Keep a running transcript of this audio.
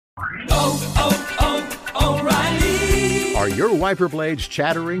O'Reilly. Are your wiper blades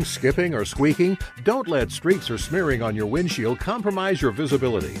chattering, skipping, or squeaking? Don't let streaks or smearing on your windshield compromise your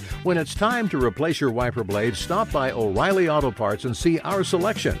visibility. When it's time to replace your wiper blades, stop by O'Reilly Auto Parts and see our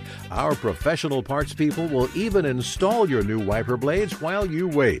selection. Our professional parts people will even install your new wiper blades while you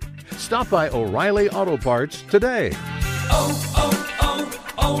wait. Stop by O'Reilly Auto Parts today.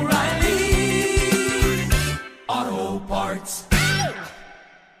 O'Reilly Auto Parts.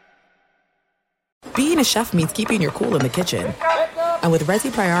 Being a chef means keeping your cool in the kitchen. And with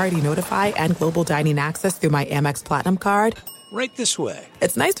Resi Priority Notify and Global Dining Access through my Amex Platinum card, right this way.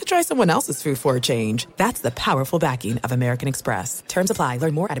 It's nice to try someone else's food for a change. That's the powerful backing of American Express. Terms apply.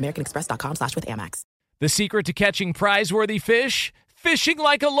 Learn more at americanexpress.com/withAmex. The secret to catching prize-worthy fish? Fishing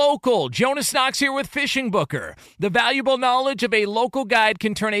like a local. Jonas Knox here with Fishing Booker. The valuable knowledge of a local guide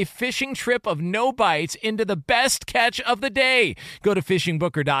can turn a fishing trip of no bites into the best catch of the day. Go to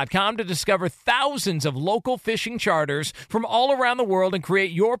fishingbooker.com to discover thousands of local fishing charters from all around the world and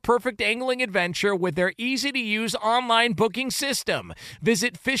create your perfect angling adventure with their easy-to-use online booking system.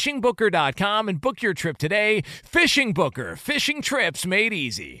 Visit fishingbooker.com and book your trip today. Fishing Booker. Fishing trips made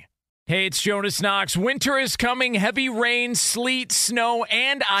easy. Hey, it's Jonas Knox. Winter is coming. Heavy rain, sleet, snow,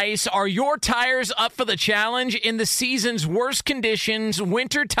 and ice. Are your tires up for the challenge? In the season's worst conditions,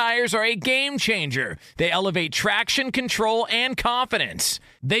 winter tires are a game changer. They elevate traction, control, and confidence.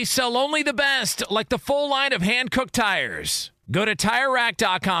 They sell only the best, like the full line of hand-cooked tires. Go to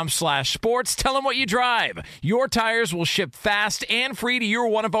TireRack.com/sports. Tell them what you drive. Your tires will ship fast and free to your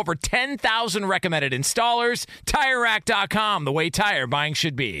one of over 10,000 recommended installers. TireRack.com, the way tire buying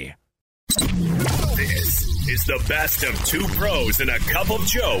should be. This is the best of two pros and a cup of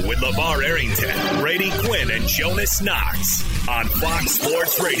Joe with LeVar Arrington, Brady Quinn, and Jonas Knox on Fox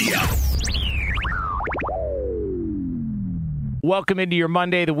Sports Radio. Welcome into your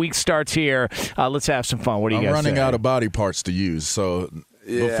Monday. The week starts here. Let's have some fun. What do you guys say? I'm running out of body parts to use, so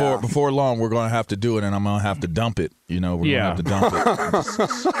before long we're going to have to do it, and I'm going to have to dump it. We're going to have to dump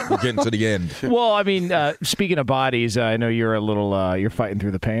it. We're getting to the end. Well, I mean, speaking of bodies, I know you're a little, you're fighting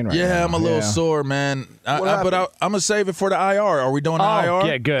through the pain right now. Yeah, I'm a little sore, man. But I'm going to save it for the IR. Are we doing the IR?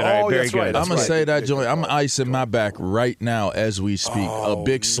 Yeah, good. All right, very good. Right. I'm going to say that joint. I'm icing my back right now as we speak. A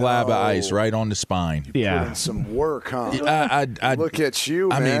big slab of ice right on the spine. Yeah. Put in some work, huh? I look at you,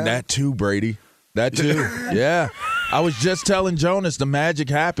 man. I mean, that too, Brady. That too. Yeah. I was just telling Jonas the magic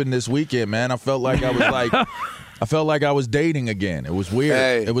happened this weekend, man. I felt like I was dating again. It was weird.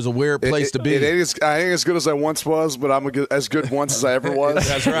 Hey, it was a weird place to be. I ain't as good as I once was, but I'm as good once as I ever was.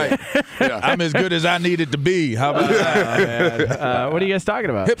 That's right. Yeah. I'm as good as I needed to be. How about that? What are you guys talking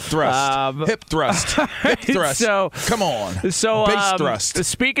about? Hip thrust. Hip thrust. Hip thrust. So, come on. So, base thrust.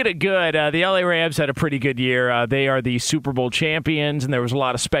 Speaking of good, the LA Rams had a pretty good year. They are the Super Bowl champions, and there was a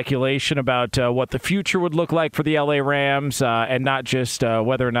lot of speculation about what the future would look like for the LA Rams, and not just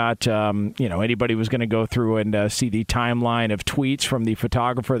whether or not anybody was going to go through and see the timeline of tweets from the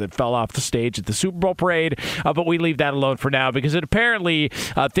photographer that fell off the stage at the Super Bowl parade, but we leave that alone for now because apparently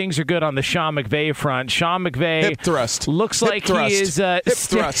things are good on the Sean McVay front. Sean McVay hip thrust. Looks hip like thrust. he is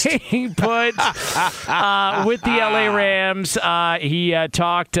staying put with the LA Rams. He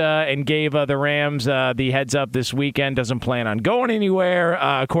talked and gave the Rams the heads up this weekend. Doesn't plan on going anywhere,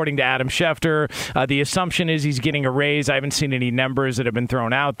 according to Adam Schefter. The assumption is he's getting a raise. I haven't seen any numbers that have been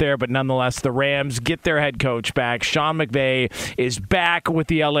thrown out there, but nonetheless, the Rams get their head coach back. Sean McVay is back with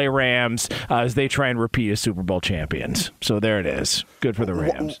the LA Rams as they try and repeat as Super Bowl champions. So there it is. Good for the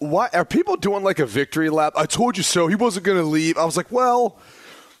Rams. Why are people doing like a victory lap? I told you so. He wasn't going to leave. I was like, well,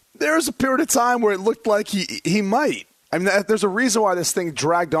 there's a period of time where it looked like he might. I mean, there's a reason why this thing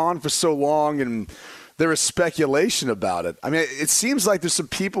dragged on for so long, and there is speculation about it. I mean, it seems like there's some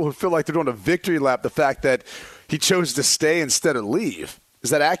people who feel like they're doing a victory lap, the fact that he chose to stay instead of leave. Is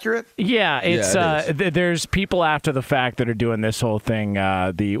that accurate? Yeah, it's there's people after the fact that are doing this whole thing.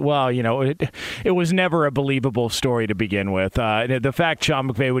 It was never a believable story to begin with. The fact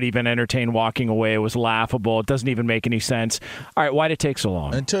Sean McVay would even entertain walking away was laughable. It doesn't even make any sense. All right, why'd it take so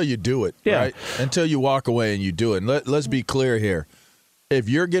long? Until you do it, right? Until you walk away and you do it. And let's be clear here. If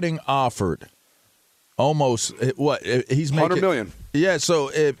you're getting offered almost he's making $100 million. Yeah,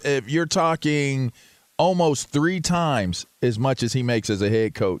 so if you're talking almost 3 times as much as he makes as a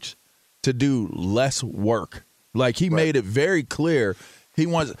head coach to do less work. Like he made it very clear he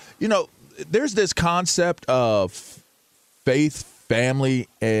wants, there's this concept of faith, family,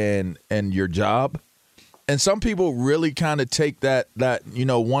 and your job. And some people really kind of take that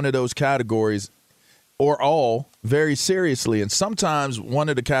one of those categories or all very seriously. And sometimes one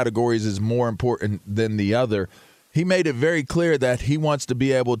of the categories is more important than the other. He made it very clear that he wants to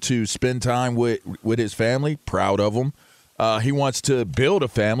be able to spend time with his family. Proud of him. He wants to build a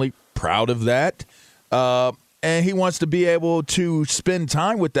family. Proud of that. And he wants to be able to spend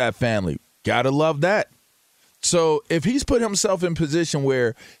time with that family. Gotta love that. So if he's put himself in position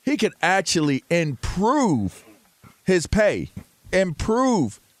where he can actually improve his pay,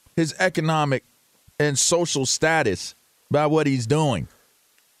 improve his economic and social status by what he's doing,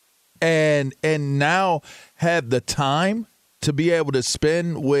 and now have the time to be able to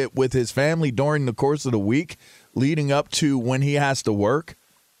spend with his family during the course of the week leading up to when he has to work,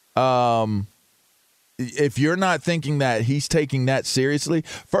 if you're not thinking that he's taking that seriously,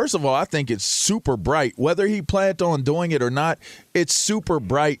 first of all, I think it's super bright. Whether he planned on doing it or not, it's super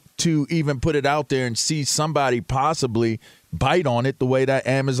bright to even put it out there and see somebody possibly bite on it the way that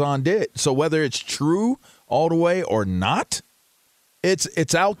Amazon did. So whether it's true all the way or not,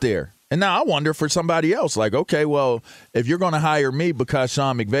 it's out there. And now I wonder for somebody else, like, okay, well, if you're going to hire me because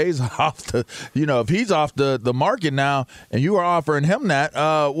Sean McVay's off the, if he's off the market now and you are offering him that,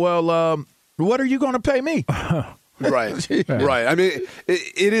 what are you going to pay me? Right. Right. I mean,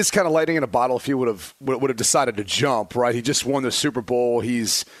 it is kind of lightning in a bottle if he would have decided to jump, right? He just won the Super Bowl.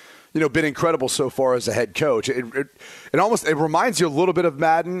 He's, been incredible so far as a head coach. It reminds you a little bit of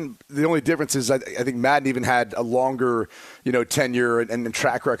Madden. The only difference is I think Madden even had a longer, tenure and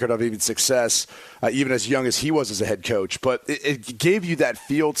track record of even success, even as young as he was as a head coach. But it gave you that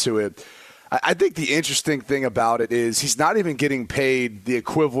feel to it. I think the interesting thing about it is he's not even getting paid the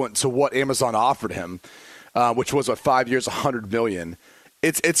equivalent to what Amazon offered him, which was 5 years, $100 million.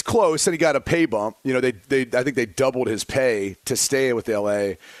 It's close, and he got a pay bump. I think they doubled his pay to stay with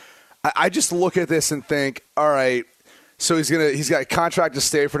LA. I just look at this and think, all right, so he's got a contract to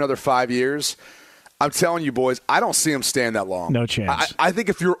stay for another 5 years. I'm telling you, boys, I don't see him staying that long. No chance. I think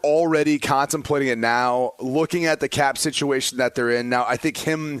if you're already contemplating it now, looking at the cap situation that they're in now, I think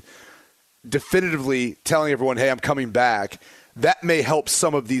him definitively telling everyone, hey, I'm coming back, that may help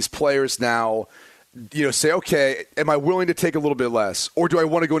some of these players now, say, okay, am I willing to take a little bit less? Or do I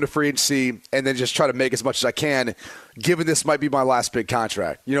want to go into free agency and then just try to make as much as I can, given this might be my last big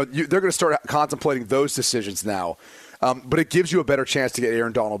contract? They're going to start contemplating those decisions now. But it gives you a better chance to get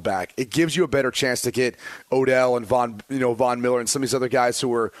Aaron Donald back. It gives you a better chance to get Odell and Von Miller and some of these other guys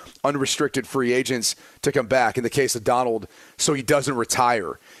who are unrestricted free agents to come back, in the case of Donald, so he doesn't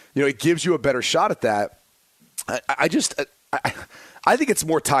retire. It gives you a better shot at that. I think it's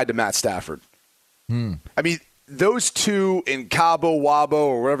more tied to Matt Stafford. I mean, those two in Cabo Wabo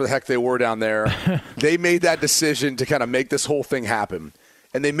or whatever the heck they were down there, they made that decision to kind of make this whole thing happen.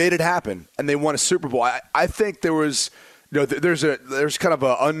 And they made it happen, and they won a Super Bowl. I think there was, there's kind of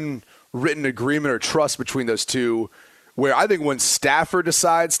an unwritten agreement or trust between those two, where I think when Stafford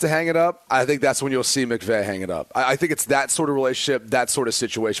decides to hang it up, I think that's when you'll see McVay hang it up. I think it's that sort of relationship, that sort of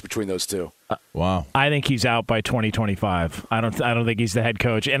situation between those two. Wow. I think he's out by 2025. I don't think he's the head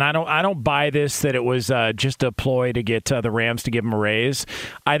coach, and I don't buy this that it was just a ploy to get the Rams to give him a raise.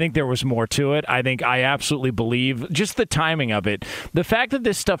 I think there was more to it. I absolutely believe just the timing of it. The fact that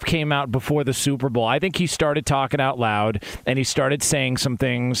this stuff came out before the Super Bowl, I think he started talking out loud, and he started saying some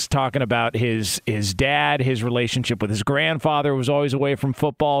things, talking about his dad, his relationship with his grandfather was always away from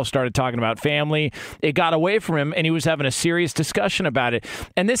football, started talking about family. It got away from him, and he was having a serious discussion about it.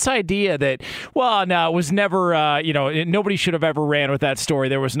 And this idea that, well, no, it was never, nobody should have ever ran with that story.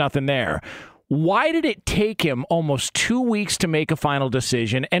 There was nothing there. Why did it take him almost 2 weeks to make a final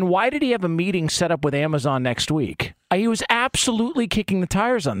decision? And why did he have a meeting set up with Amazon next week? He was absolutely kicking the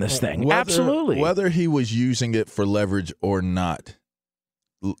tires on this thing. Absolutely. Whether he was using it for leverage or not,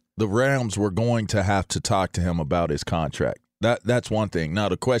 the Rams were going to have to talk to him about his contract. That's one thing. Now,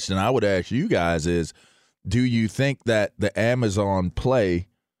 the question I would ask you guys is, do you think that the Amazon play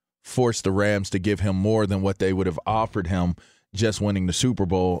forced the Rams to give him more than what they would have offered him just winning the Super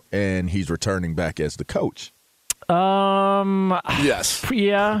Bowl, and he's returning back as the coach? Yes.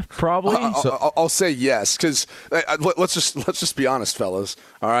 Yeah, probably. I'll say yes, because let's just be honest, fellas.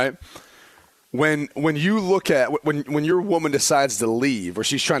 All right. When you look at when your woman decides to leave, or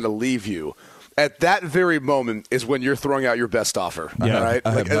she's trying to leave you, at that very moment is when you're throwing out your best offer. Yeah, all right,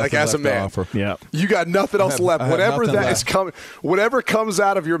 like as a man, yeah, you got nothing else left. Whatever that left is coming, whatever comes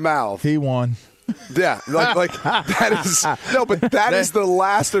out of your mouth, he won. Yeah, like that is no, but that is the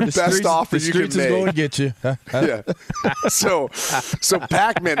last and best offer you can make. The streets is going to get you. Yeah. So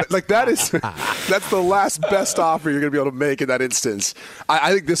Pac-Man, like that's the last best offer you're going to be able to make in that instance.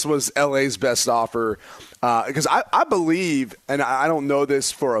 I think this was LA's best offer because I believe, and I don't know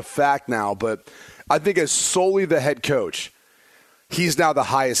this for a fact now, but I think as solely the head coach, he's now the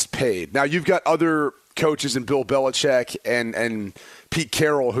highest paid. Now you've got other coaches in Bill Belichick and Pete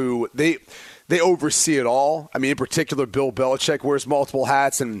Carroll, who they oversee it all. I mean, in particular, Bill Belichick wears multiple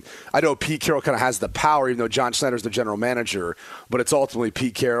hats, and I know Pete Carroll kind of has the power, even though John Schneider's the general manager, but it's ultimately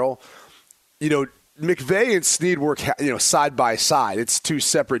Pete Carroll. You know, McVay and Snead work, side by side. It's two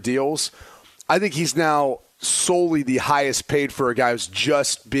separate deals. I think he's now solely the highest paid for a guy who's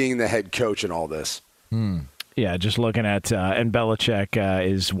just being the head coach in all this. Yeah, just looking at and Belichick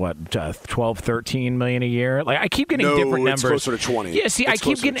is what 12, 13 million a year. Like I keep getting different numbers. It's closer to 20. Yeah, see, I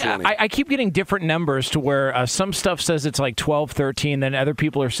keep getting different numbers to where some stuff says it's like 12, 13, then other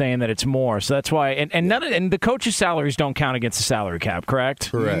people are saying that it's more. So that's why and the coaches' salaries don't count against the salary cap, correct?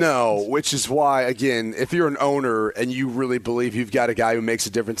 Correct. No, which is why again, if you're an owner and you really believe you've got a guy who makes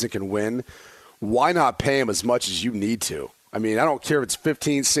a difference and can win, why not pay him as much as you need to? I mean, I don't care if it's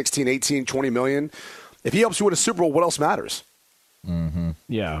 15, 16, 18, 20 million. If he helps you win a Super Bowl, what else matters? Mm-hmm.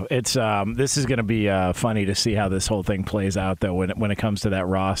 Yeah, it's this is going to be funny to see how this whole thing plays out, though, when it comes to that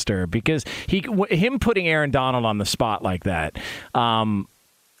roster, because him putting Aaron Donald on the spot like that.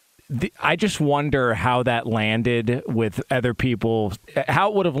 I just wonder how that landed with other people, how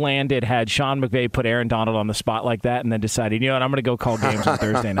it would have landed had Sean McVay put Aaron Donald on the spot like that and then decided, you know what, I'm going to go call games on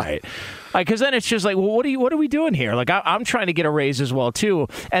Thursday night. Because then it's just like, well, what are we doing here? Like, I'm trying to get a raise as well, too.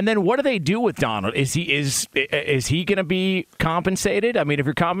 And then what do they do with Donald? Is he going to be compensated? I mean, if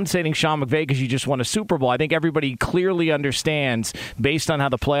you're compensating Sean McVay because you just won a Super Bowl, I think everybody clearly understands, based on how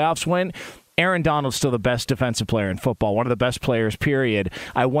the playoffs went, Aaron Donald's still the best defensive player in football, one of the best players, period.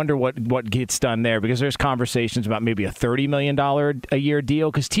 I wonder what gets done there, because there's conversations about maybe a $30 million a year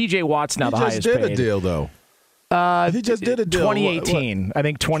deal, because TJ Watt's now the highest paid. He just did a deal, though. He just did a deal. 2018. What? I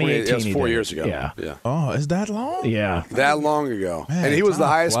think 2018. That was 4 years ago. Yeah. Oh, is that long? Yeah. That long ago. Man, and he was the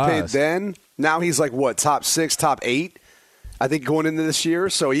highest flies. paid then. Now he's like, what, top 6, top 8, I think, going into this year.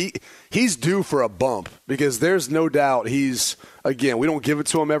 So he's due for a bump, because there's no doubt he's, again, we don't give it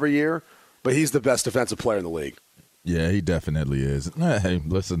to him every year, but he's the best defensive player in the league. Yeah, he definitely is. Hey,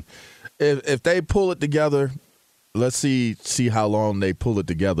 listen, if they pull it together, let's see how long they pull it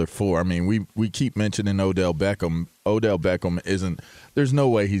together for. I mean, we keep mentioning Odell Beckham. Odell Beckham isn't – there's no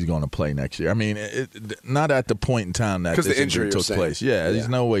way he's going to play next year. I mean, not at the point in time that this injury took place. Yeah, there's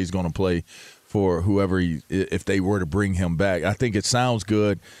no way he's going to play for whoever if they were to bring him back. I think it sounds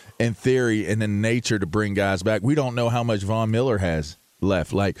good in theory and in nature to bring guys back. We don't know how much Von Miller has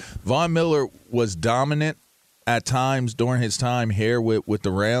left. Like, Von Miller was dominant at times during his time here with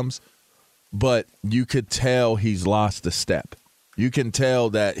the Rams, but you could tell he's lost a step. You can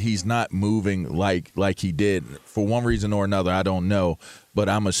tell that he's not moving like he did for one reason or another. I don't know, but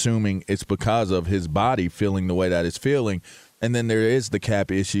I'm assuming it's because of his body feeling the way that it's feeling. And then there is the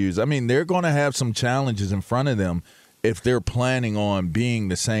cap issues. I mean, they're going to have some challenges in front of them if they're planning on being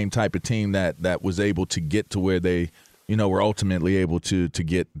the same type of team that was able to get to where they were ultimately able to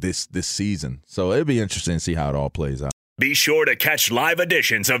get this season. So it'll be interesting to see how it all plays out. Be sure to catch live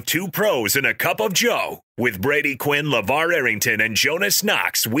editions of Two Pros and a Cup of Joe with Brady Quinn, LeVar Arrington, and Jonas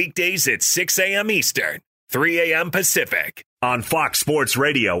Knox weekdays at 6 a.m. Eastern, 3 a.m. Pacific on Fox Sports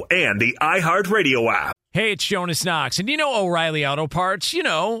Radio and the iHeartRadio app. Hey, it's Jonas Knox, and you know O'Reilly Auto Parts. You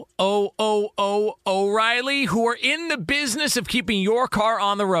know, O'Reilly, who are in the business of keeping your car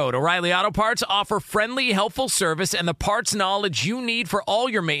on the road. O'Reilly Auto Parts offer friendly, helpful service and the parts knowledge you need for all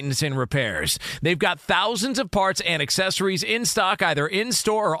your maintenance and repairs. They've got thousands of parts and accessories in stock, either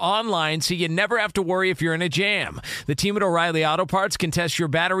in-store or online, so you never have to worry if you're in a jam. The team at O'Reilly Auto Parts can test your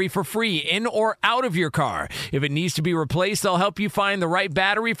battery for free in or out of your car. If it needs to be replaced, they'll help you find the right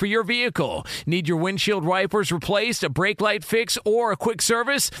battery for your vehicle. Need your windshield wipers replaced, a brake light fix, or a quick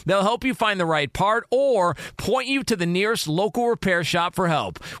service? They'll help you find the right part or point you to the nearest local repair shop for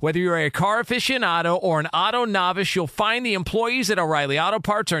help. Whether you're a car aficionado or an auto novice, you'll find the employees at O'Reilly Auto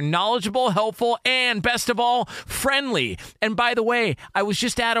Parts are knowledgeable, helpful, and best of all, friendly. And by the way, I was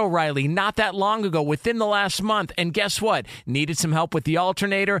just at O'Reilly not that long ago, within the last month, and guess what? Needed some help with the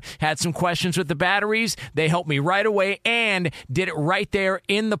alternator, had some questions with the batteries. They helped me right away and did it right there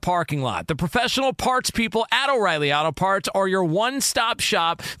in the parking lot. The professional parts people at O'Reilly Auto Parts are your one-stop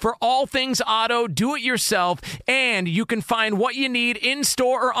shop for all things auto, do-it-yourself, and you can find what you need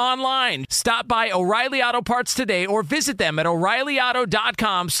in-store or online. Stop by O'Reilly Auto Parts today or visit them at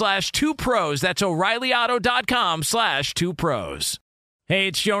O'ReillyAuto.com/2pros. That's O'ReillyAuto.com/2pros. Hey,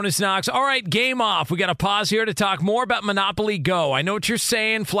 it's Jonas Knox. All right, game off. We got to pause here to talk more about Monopoly Go. I know what you're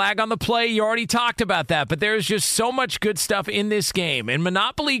saying, flag on the play. You already talked about that, but there's just so much good stuff in this game. In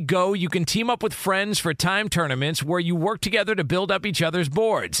Monopoly Go, you can team up with friends for time tournaments where you work together to build up each other's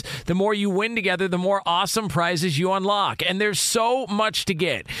boards. The more you win together, the more awesome prizes you unlock. And there's so much to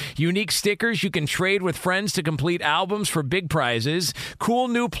get. Unique stickers you can trade with friends to complete albums for big prizes, cool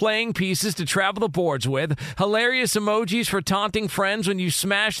new playing pieces to travel the boards with, hilarious emojis for taunting friends when you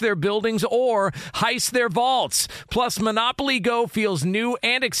smash their buildings or heist their vaults. Plus, Monopoly Go feels new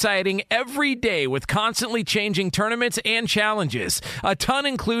and exciting every day with constantly changing tournaments and challenges. A ton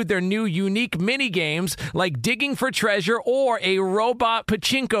include their new unique mini games like digging for treasure or a robot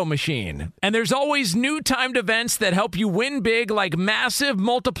pachinko machine. And there's always new timed events that help you win big, like massive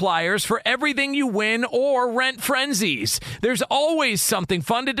multipliers for everything you win or rent frenzies. There's always something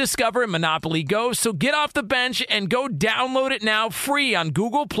fun to discover in Monopoly Go, so get off the bench and go download it now free on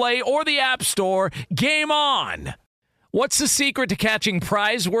Google Play or the App Store. Game on! What's the secret to catching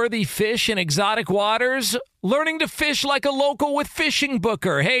prize-worthy fish in exotic waters? Learning to fish like a local with Fishing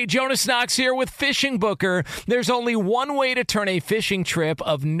Booker. Hey, Jonas Knox here with Fishing Booker. There's only one way to turn a fishing trip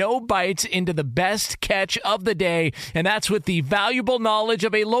of no bites into the best catch of the day, and that's with the valuable knowledge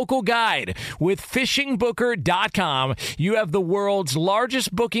of a local guide. With FishingBooker.com, you have the world's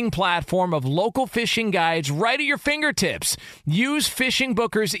largest booking platform of local fishing guides right at your fingertips. Use Fishing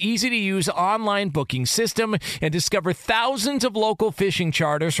Booker's easy-to-use online booking system and discover thousands of local fishing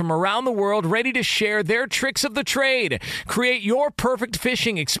charters from around the world ready to share their tricks of the trade. Create your perfect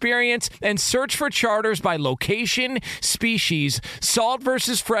fishing experience and search for charters by location, species, salt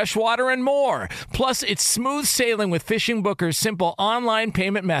versus freshwater, and more. Plus, it's smooth sailing with Fishing Booker's simple online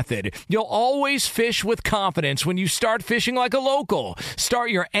payment method. You'll always fish with confidence when you start fishing like a local.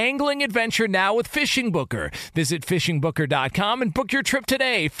 Start your angling adventure now with Fishing Booker. Visit FishingBooker.com and book your trip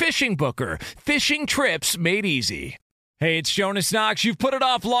today. Fishing Booker. Fishing trips made easy. Hey, it's Jonas Knox. You've put it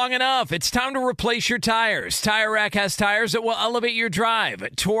off long enough. It's time to replace your tires. Tire Rack has tires that will elevate your drive.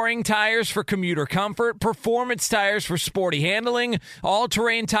 Touring tires for commuter comfort, performance tires for sporty handling,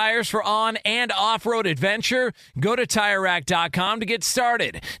 all-terrain tires for on- and off-road adventure. Go to TireRack.com to get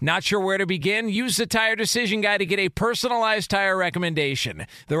started. Not sure where to begin? Use the Tire Decision Guide to get a personalized tire recommendation.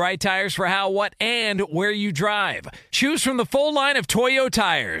 The right tires for how, what, and where you drive. Choose from the full line of Toyo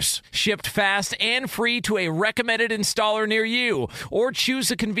tires. Shipped fast and free to a recommended installer near you, or choose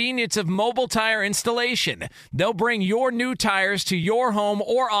the convenience of mobile tire installation. They'll bring your new tires to your home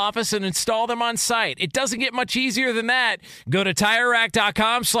or office and install them on site. It doesn't get much easier than that. Go to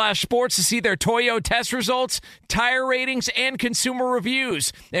TireRack.com/sports to see their Toyo test results, tire ratings, and consumer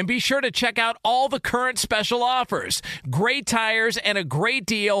reviews. And be sure to check out all the current special offers. Great tires and a great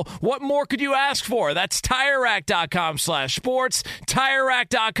deal. What more could you ask for? That's TireRack.com/sports.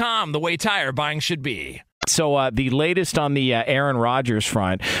 TireRack.com, the way tire buying should be. So the latest on the Aaron Rodgers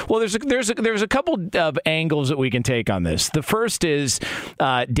front. Well, there's a couple of angles that we can take on this. The first is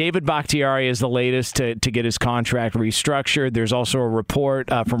David Bakhtiari is the latest to get his contract restructured. There's also a report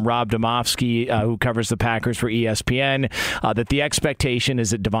from Rob Domofsky, who covers the Packers for ESPN, that the expectation is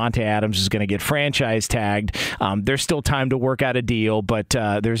that Devontae Adams is going to get franchise tagged. There's still time to work out a deal, but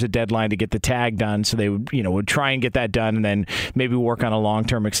there's a deadline to get the tag done. So they would try and get that done, and then maybe work on a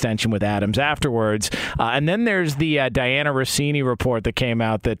long-term extension with Adams afterwards. And then there's the Diana Rossini report that came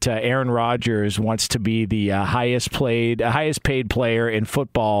out that Aaron Rodgers wants to be the highest paid player in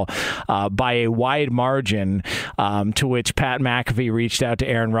football by a wide margin, to which Pat McAfee reached out to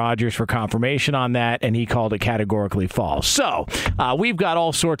Aaron Rodgers for confirmation on that, and he called it categorically false. So we've got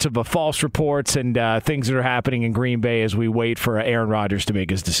all sorts of false reports and things that are happening in Green Bay as we wait for Aaron Rodgers to make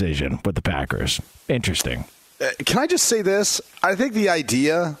his decision with the Packers. Interesting. Can I just say this? I think the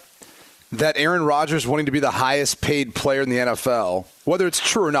idea that Aaron Rodgers wanting to be the highest paid player in the NFL, whether it's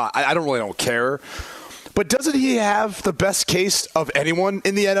true or not, I don't care. But doesn't he have the best case of anyone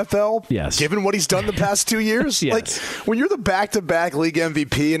in the NFL? Yes. Given what he's done the past 2 years? Yes. Like, when you're the back-to-back league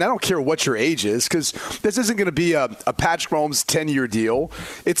MVP, and I don't care what your age is, because this isn't going to be a Patrick Mahomes 10-year deal.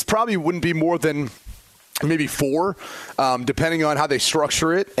 It's probably wouldn't be more than maybe 4, depending on how they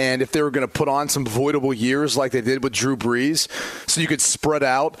structure it, and if they were going to put on some voidable years like they did with Drew Brees, so you could spread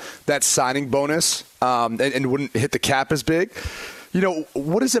out that signing bonus and wouldn't hit the cap as big.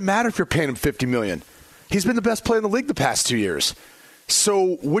 What does it matter if you're paying him $50 million? He's been the best player in the league the past 2 years.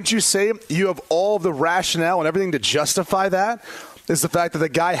 So wouldn't you say you have all the rationale and everything to justify that? Is the fact that the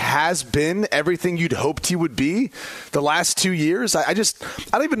guy has been everything you'd hoped he would be the last 2 years. I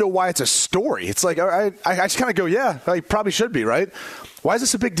don't even know why it's a story. It's like, I just kind of go, yeah, he probably should be, right? Why is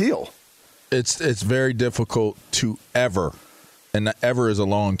this a big deal? It's very difficult to ever and ever is a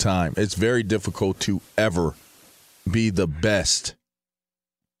long time. It's very difficult to ever be the best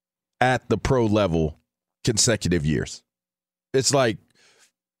at the pro level consecutive years. It's like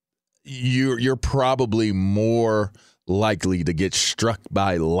you're probably more likely to get struck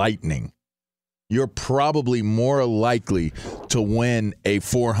by lightning. You're probably more likely to win a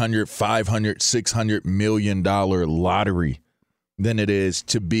 $400, $500, $600 million lottery than it is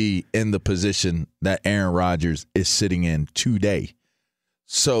to be in the position that Aaron Rodgers is sitting in today.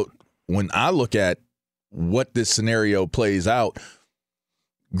 So when I look at what this scenario plays out,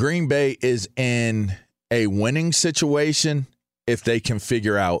 Green Bay is in a winning situation if they can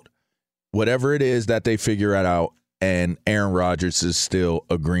figure out whatever it is that they figure it out, and Aaron Rodgers is still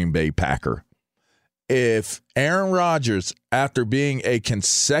a Green Bay Packer. If Aaron Rodgers, after being a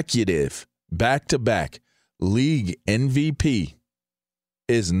consecutive back-to-back league MVP,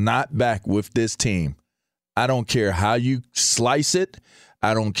 is not back with this team, I don't care how you slice it.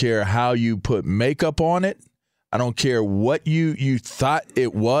 I don't care how you put makeup on it. I don't care what you thought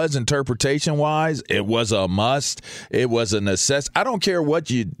it was interpretation-wise. It was a must. It was a necessity. I don't care what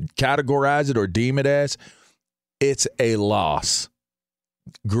you categorize it or deem it as. It's a loss.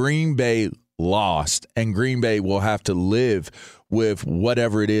 Green Bay lost, and Green Bay will have to live with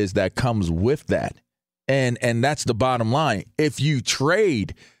whatever it is that comes with that. And that's the bottom line. If you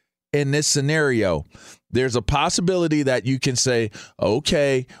trade in this scenario, there's a possibility that you can say,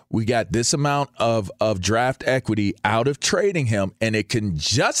 okay, we got this amount of draft equity out of trading him, and it can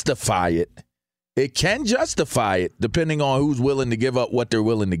justify it. It can justify it depending on who's willing to give up what they're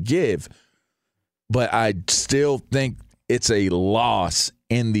willing to give. But I still think it's a loss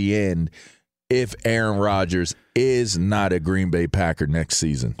in the end if Aaron Rodgers is not a Green Bay Packer next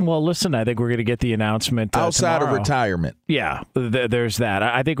season. Well, listen, I think we're going to get the announcement outside tomorrow. of retirement. Yeah, there's that.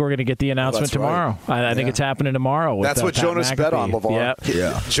 I think we're going to get the announcement tomorrow. Right. I think it's happening tomorrow. With, that's what Pat Jonas McAfee. bet on, LeVar.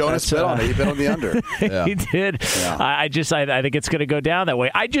 Yeah. Jonas bet on it. He bet on the under. He did. Yeah. I think it's going to go down that way.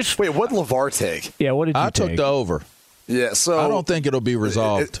 Wait, what did LeVar take? Yeah, what did you take? I took the over. Yeah, so I don't think it'll be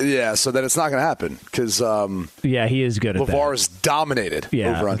resolved. So then it's not going to happen because he is good at that. LeVar is dominated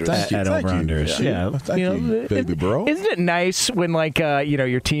over-unders. At over-unders. Yeah. Thank you, baby bro. Isn't it nice when,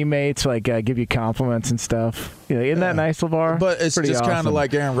 your teammates, give you compliments and stuff? Isn't that nice, LeVar? But it's just kind of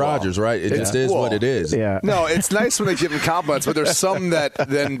like Aaron Rodgers, right? It just is what it is. Yeah. No, it's nice when they give him compliments, but there's some that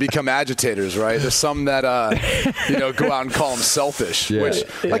then become agitators, right? There's some that, go out and call him selfish. Yeah.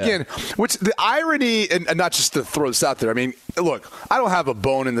 Which the irony, and not just to throw this out there, I mean, look, I don't have a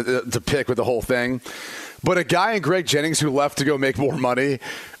bone to pick with the whole thing, but a guy in Greg Jennings who left to go make more money,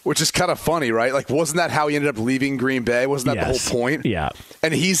 which is kind of funny, right? Wasn't that how he ended up leaving Green Bay? Wasn't that the whole point? Yeah.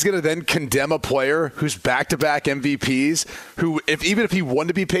 And he's going to then condemn a player who's back-to-back MVPs, who, even if he wanted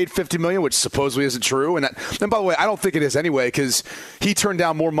to be paid $50 million, which supposedly isn't true, and by the way, I don't think it is anyway, because he turned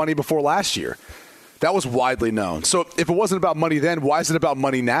down more money before last year. That was widely known. So if it wasn't about money then, why is it about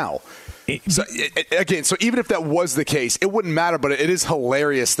money now? So even if that was the case, it wouldn't matter, but it is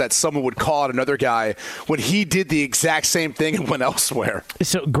hilarious that someone would call out another guy when he did the exact same thing and went elsewhere.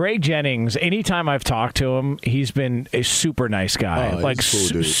 So Greg Jennings, anytime I've talked to him, he's been a super nice guy,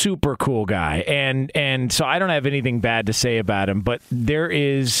 super cool guy. And so I don't have anything bad to say about him, but there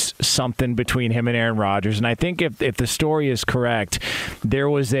is something between him and Aaron Rodgers. And I think if the story is correct, there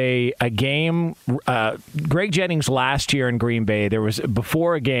was a game, Greg Jennings last year in Green Bay, there was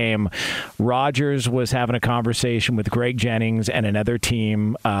before a game, Rodgers was having a conversation with Greg Jennings and another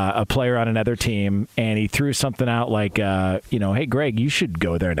team, a player on another team, and he threw something out like, hey, Greg, you should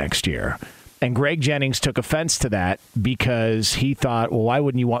go there next year. And Greg Jennings took offense to that because he thought, well, why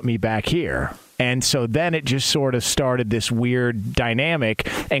wouldn't you want me back here? And so then it just sort of started this weird dynamic.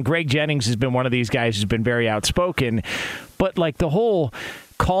 And Greg Jennings has been one of these guys who's been very outspoken. But the whole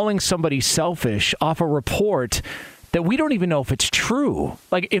calling somebody selfish off a report that we don't even know if it's true.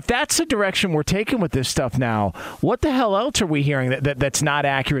 If that's the direction we're taking with this stuff now, what the hell else are we hearing that's not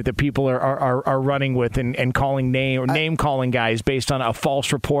accurate, that people are running with and calling name-calling guys based on a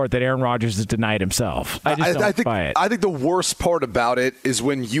false report that Aaron Rodgers has denied himself? I just don't buy it. I think the worst part about it is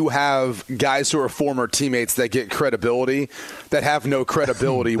when you have guys who are former teammates that get credibility that have no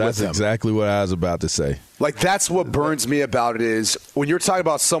credibility with them. That's exactly what I was about to say. That's what burns me about it is when you're talking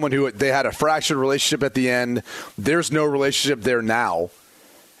about someone who they had a fractured relationship at the end, there's no relationship there now,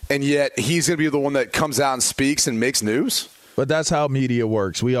 and yet he's going to be the one that comes out and speaks and makes news. But that's how media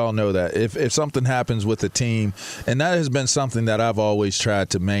works. We all know that. If something happens with a team, and that has been something that I've always tried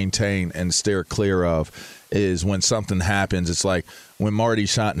to maintain and steer clear of, is when something happens, it's like when Marty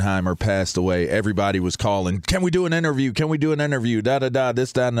Schottenheimer passed away, everybody was calling, can we do an interview? Can we do an interview? Da-da-da,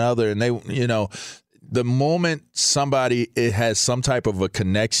 this, that, and the other. And they, the moment somebody has some type of a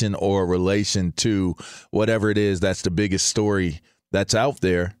connection or a relation to whatever it is that's the biggest story that's out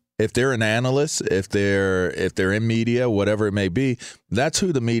there, if they're an analyst, if they're in media, whatever it may be, that's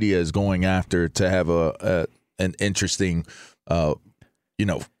who the media is going after to have an interesting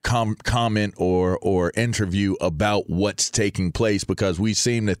comment or interview about what's taking place, because we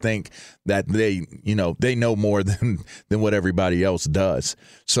seem to think that they know more than what everybody else does.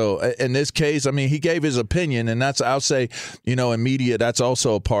 So in this case, I mean, he gave his opinion, and I'll say, in media, that's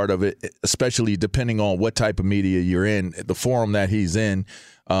also a part of it, especially depending on what type of media you're in. The forum that he's in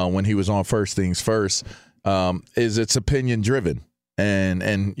when he was on First Things First is it's opinion driven.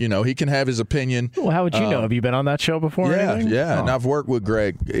 And he can have his opinion. Well, how would you know? Have you been on that show before? Yeah. And I've worked with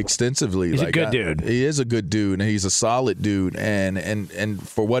Greg extensively. He's a good dude. He is a good dude, and he's a solid dude. And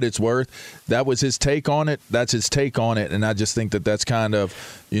for what it's worth, that was his take on it. That's his take on it, and I just think that that's kind of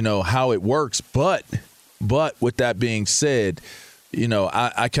how it works. But with that being said,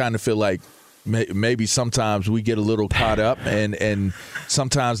 I kind of feel like maybe sometimes we get a little caught up, and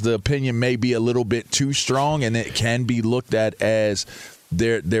sometimes the opinion may be a little bit too strong, and it can be looked at as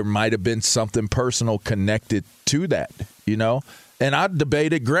there might have been something personal connected to that, And I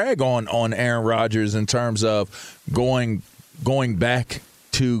debated Greg on Aaron Rodgers in terms of going back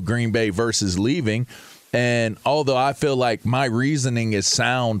to Green Bay versus leaving. And although I feel like my reasoning is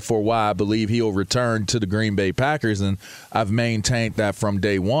sound for why I believe he'll return to the Green Bay Packers, and I've maintained that from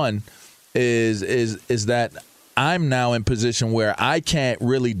day one, is that I'm now in position where I can't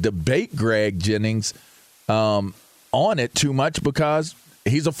really debate Greg Jennings on it too much, because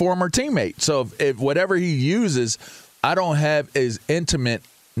he's a former teammate. So if whatever he uses, I don't have as intimate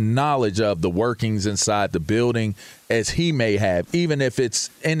knowledge of the workings inside the building as he may have, even if it's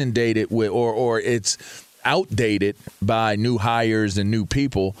inundated with or it's outdated by new hires and new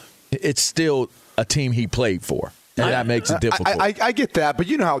people. It's still a team he played for. And that makes it difficult. I get that, but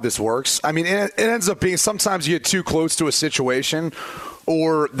you know how this works. I mean, it ends up being sometimes you get too close to a situation,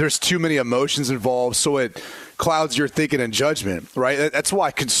 or there's too many emotions involved, so it clouds your thinking and judgment, right? That's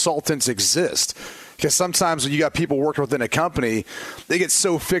why consultants exist. Because sometimes when you got people working within a company, they get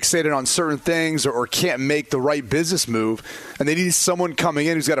so fixated on certain things or can't make the right business move, and they need someone coming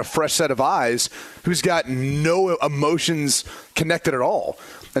in who's got a fresh set of eyes, who's got no emotions connected at all.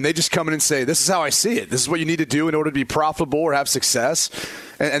 And they just come in and say, this is how I see it. This is what you need to do in order to be profitable or have success.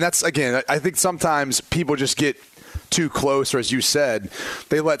 And that's, again, I think sometimes people just get too close, or as you said,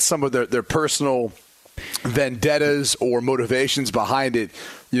 they let some of their personal vendettas or motivations behind it,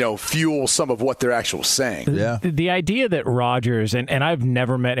 fuel some of what they're actually saying. Yeah. The idea that Rodgers, and I've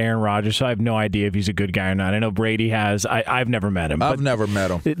never met Aaron Rodgers, so I have no idea if he's a good guy or not. I know Brady has. I've never met him. I've never met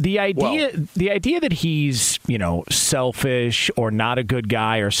him. The idea that he's, selfish or not a good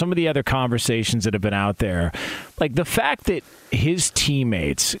guy, or some of the other conversations that have been out there, like the fact that his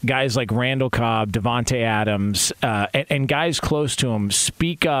teammates, guys like Randall Cobb, Devontae Adams, and guys close to him,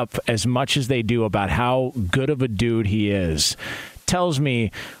 speak up as much as they do about how good of a dude he is, tells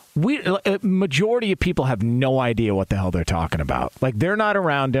me a majority of people have no idea what the hell they're talking about. Like, they're not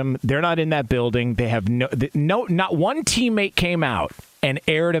around him. They're not in that building. They have not one teammate came out and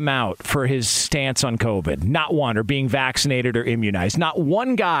aired him out for his stance on COVID. Not one, or being vaccinated or immunized. Not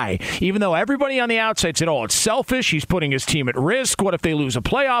one guy, even though everybody on the outside said, it's selfish, he's putting his team at risk, what if they lose a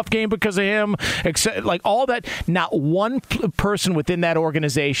playoff game because of him, except, like, all that. Not one person within that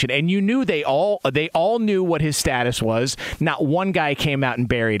organization, and you knew they all knew what his status was. Not one guy came out and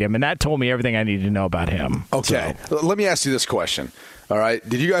buried him, and that told me everything I needed to know about him. Okay, let me ask you this question. All right.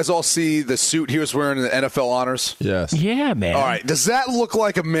 Did you guys all see the suit he was wearing in the NFL honors? Yes. Yeah, man. All right. Does that look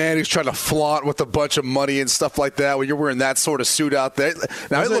like a man who's trying to flaunt with a bunch of money and stuff like that when you're wearing that sort of suit out there?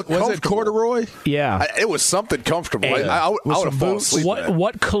 Now, was it corduroy? Yeah. It was something comfortable. Hey, I would have fallen asleep.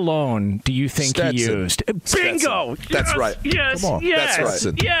 What cologne do you think Stetson. he used? Bingo! Stetson. That's right. Yes. Come on. Yes. That's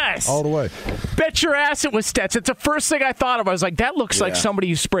right. Yes. All the way. Bet your ass it was Stetson. It's the first thing I thought of. I was like, that looks like somebody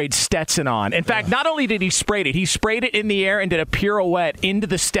who sprayed Stetson on. In fact, not only did he spray it in the air and did a pirouette into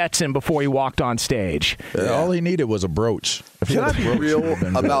the Stetson before he walked on stage. All he needed was a brooch. Can I be real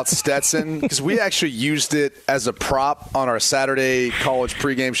about Stetson? Because we actually used it as a prop on our Saturday college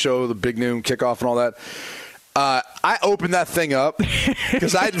pregame show, the Big Noon kickoff and all that. I opened that thing up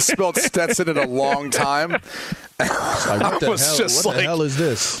because I hadn't spelled Stetson in a long time. What the hell is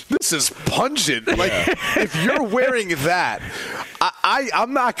this? This is pungent. Like, if you're wearing that,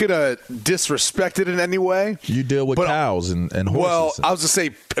 I'm not going to disrespect it in any way. You deal with cows and horses. Well, I was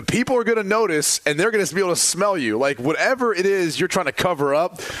going to say, people are going to notice, and they're going to be able to smell you. Like, whatever it is you're trying to cover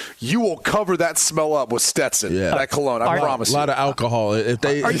up, you will cover that smell up with Stetson, that cologne. I promise you. A lot of alcohol. If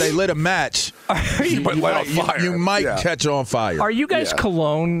they lit a match you might light on fire. You might catch on fire. Are you guys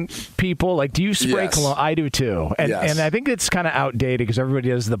cologne people? Like, do you spray cologne? I do too. And I think it's kind of outdated because everybody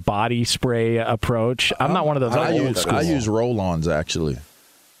does the body spray approach. I'm not one of those. I use roll-ons, actually.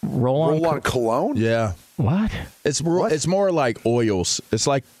 Roll-on cologne? Yeah. What? It's more like oils. It's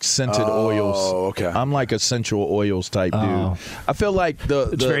like scented oils. Oh, okay. I'm like essential oils type dude. I feel like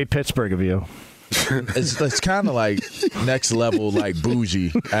it's very Pittsburgh of you. It's kind of like next level, like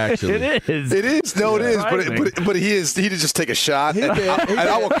bougie. Actually, it is. It is. No, it is. But he is. He did just take a shot, and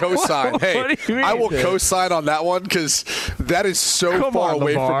I will co-sign. Hey, I will co-sign on that one because that is so far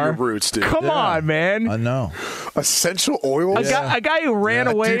away from your roots, dude. Come on, man. I know. Essential oils. A guy who ran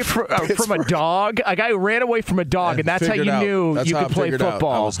away from a dog. A guy who ran away from a dog, and that's how you knew you could play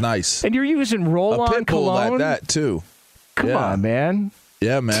football. That was nice. And you're using roll-on cologne like that too. Come on, man.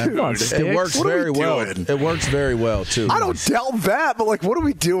 Yeah, man. Dude, it works very well. It works very well, too. I don't doubt that, but, what are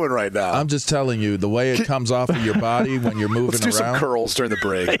we doing right now? I'm just telling you, the way it comes off of your body when you're moving around. Let's do some curls during the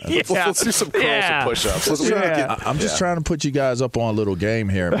break. Let's do some curls and push-ups. I'm just trying to put you guys up on a little game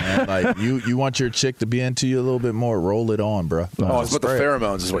here, man. Like, you want your chick to be into you a little bit more, roll it on, bro. It's about the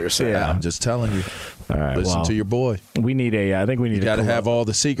pheromones is what you're saying. Yeah, I'm just telling you. All right, listen to your boy. We need I think we need. You got to have all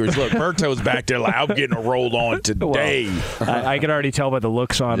the secrets. Look, Berto's back there like, I'm getting a roll on today. I can already tell by the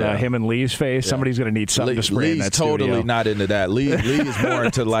looks on him and Lee's face. Somebody's going to need something to spray in that totally studio. Not into that. Lee is more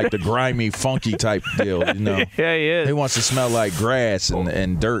into like the grimy, funky type deal. Yeah, he is. He wants to smell like grass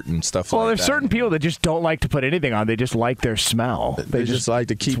and dirt and stuff like that. Well, there's certain people that just don't like to put anything on. They just like their smell. They just like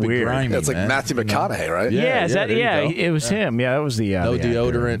to keep it grimy. It's like Matthew McConaughey, right? Yeah, it was him. Yeah, that was the no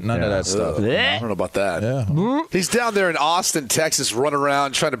deodorant, none of that stuff. I don't know about that. Yeah. He's down there in Austin, Texas, running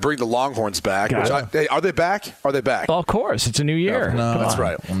around trying to bring the Longhorns back. Are they back? Are they back? Well, of course. It's a new year. No, that's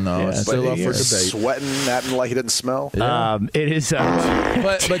right. No, it's still up for debate. Sweating, acting like he didn't smell. Yeah. It is.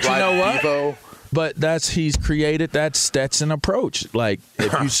 But you know what? Evo. But he's created that Stetson approach. Like,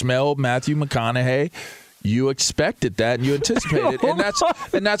 if you smell Matthew McConaughey, you expected that and you anticipated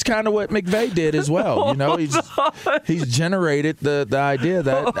it. And that's kind of what McVay did as well. You know, he's generated the idea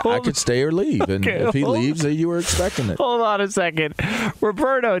that I could stay or leave. And if he leaves, you were expecting it. Hold on a second.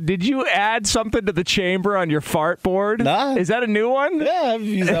 Roberto, did you add something to the chamber on your fart board? Nah. Is that a new one? Yeah, I've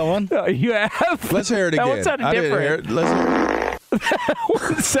used that one. You have? Let's hear it again. That one sounded different. Let's hear it.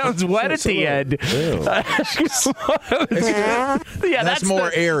 It sounds wet at the end. Yeah, that's more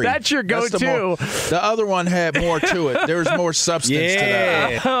airy. That's your go-to. The other one had more to it. There's more substance to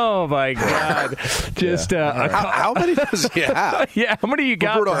that. Oh my God! Just how many does he have? Yeah, how many you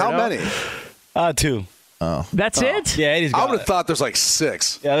got? Roberto, how many? 2. Oh, that's it? Yeah, I would have thought there's like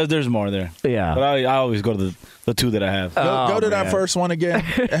 6. Yeah, there's more there. Yeah, but I always go to the 2 that I have. Go to that first one again.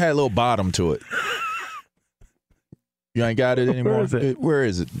 It had a little bottom to it. You ain't got it anymore? Where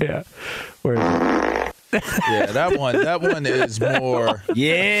is it? Yeah. Where is it? Yeah, that one is more.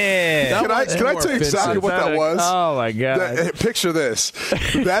 Yeah. Can I tell you exactly what that was? Oh my God! Picture this.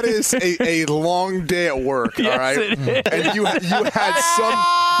 That is a long day at work. Yes, all right, it is. and you had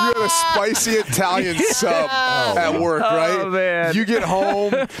a spicy Italian sub at work, right? Oh man! You get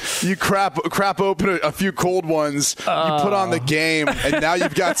home, you crap open a few cold ones. You put on the game, and now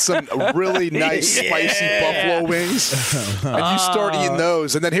you've got some really nice spicy buffalo wings, and you start eating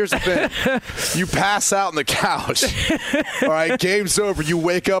those. And then here's the thing: you pass out on the couch. All right, game's over. You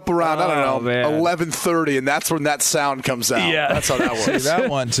wake up around 11:30, and that's when that sound comes out. Yeah, that's how that works. See, that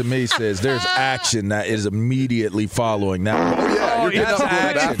one to me says there's action that is immediately following that one. That's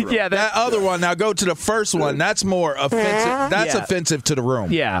action. Yeah, that other one. Now go to the first one. That's more offensive. That's offensive to the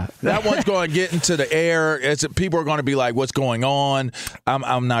room. Yeah, that one's going to get into the air. People are going to be like, "What's going on?"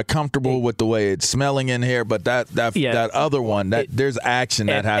 I'm not comfortable with the way it's smelling in here. But that other one, there's action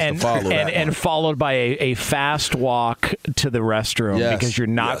that has to follow. And followed by a fast walk to the restroom because you're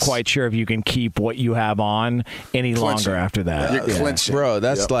not quite sure if you can keep what you have on any longer after that. You're clenching. Bro,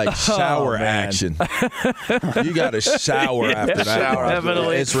 that's like shower action. You got to shower after that.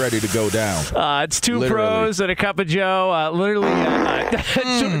 Definitely. It's ready to go down. It's two pros and a cup of Joe. Literally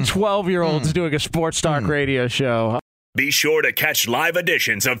 12-year-olds doing a sports talk radio show. Be sure to catch live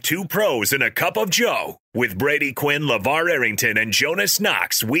editions of Two Pros and a Cup of Joe with Brady Quinn, LeVar Arrington, and Jonas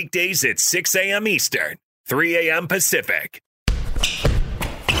Knox weekdays at 6 a.m. Eastern, 3 a.m. Pacific.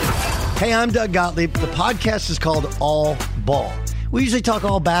 Hey, I'm Doug Gottlieb. The podcast is called All Ball. We usually talk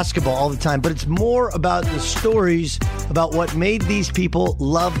all basketball all the time, but it's more about the stories about what made these people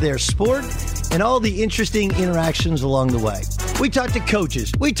love their sport and all the interesting interactions along the way. We talk to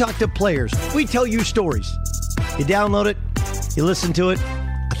coaches. We talk to players. We tell you stories. You download it, you listen to it,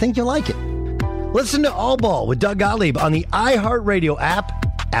 I think you'll like it. Listen to All Ball with Doug Gottlieb on the iHeartRadio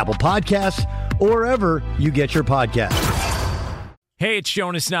app, Apple Podcasts, or wherever you get your podcasts. Hey, it's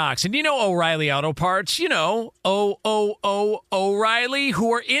Jonas Knox, and you know O'Reilly Auto Parts. You know, O'Reilly,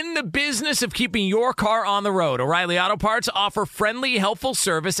 who are in the business of keeping your car on the road. O'Reilly Auto Parts offer friendly, helpful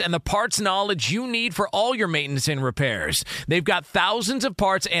service and the parts knowledge you need for all your maintenance and repairs. They've got thousands of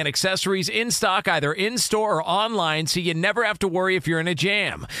parts and accessories in stock, either in-store or online, so you never have to worry if you're in a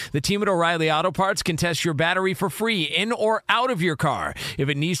jam. The team at O'Reilly Auto Parts can test your battery for free, in or out of your car. If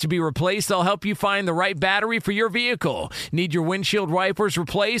it needs to be replaced, they'll help you find the right battery for your vehicle. Need your windshield wipers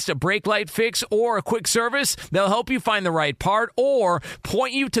replaced, a brake light fix, or a quick service? They'll help you find the right part or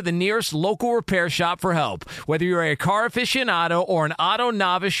point you to the nearest local repair shop for help. Whether you're a car aficionado or an auto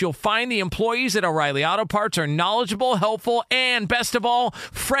novice, you'll find the employees at O'Reilly Auto Parts are knowledgeable, helpful, and best of all,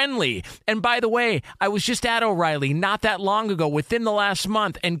 friendly. And by the way, I was just at O'Reilly not that long ago, within the last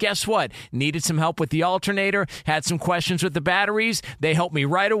month, and guess what? Needed some help with the alternator, had some questions with the batteries. They helped me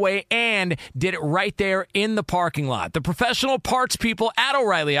right away and did it right there in the parking lot. The professional parts people at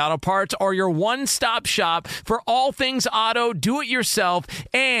O'Reilly Auto Parts are your one-stop shop for all things auto, do-it-yourself,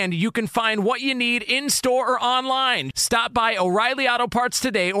 and you can find what you need in-store or online. Stop by O'Reilly Auto Parts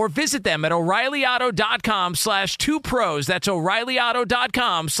today or visit them at O'ReillyAuto.com/2pros. That's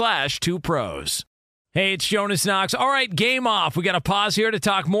O'ReillyAuto.com/2pros. Hey, it's Jonas Knox. All right, game off. We got to pause here to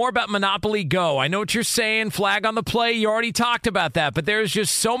talk more about Monopoly Go. I know what you're saying, flag on the play. You already talked about that, but there's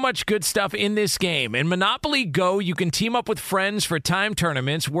just so much good stuff in this game. In Monopoly Go, you can team up with friends for time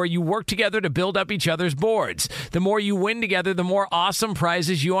tournaments where you work together to build up each other's boards. The more you win together, the more awesome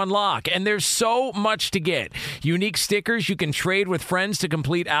prizes you unlock. And there's so much to get. Unique stickers you can trade with friends to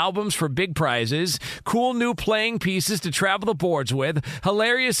complete albums for big prizes. Cool new playing pieces to travel the boards with.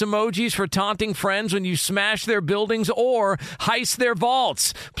 Hilarious emojis for taunting friends when you smash their buildings or heist their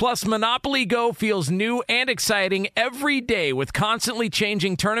vaults. Plus, Monopoly Go feels new and exciting every day with constantly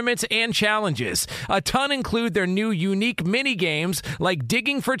changing tournaments and challenges. A ton include their new unique mini games like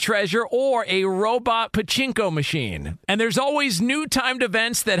digging for treasure or a robot pachinko machine. And there's always new timed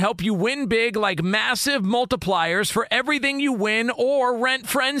events that help you win big, like massive multipliers for everything you win or rent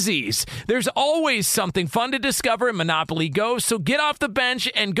frenzies. There's always something fun to discover in Monopoly Go, so get off the bench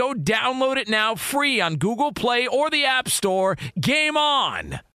and go download it now free on Google Play or the App Store. Game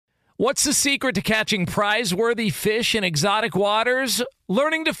on! What's the secret to catching prize-worthy fish in exotic waters?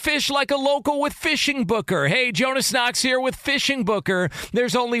 Learning to fish like a local with Fishing Booker. Hey, Jonas Knox here with Fishing Booker.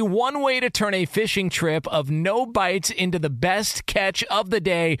 There's only one way to turn a fishing trip of no bites into the best catch of the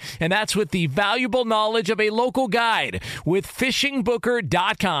day, and that's with the valuable knowledge of a local guide. With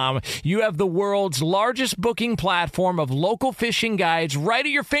FishingBooker.com, you have the world's largest booking platform of local fishing guides right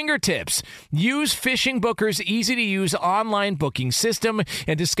at your fingertips. Use Fishing Booker's easy-to-use online booking system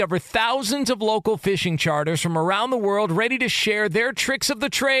and discover thousands of local fishing charters from around the world ready to share their tricks of the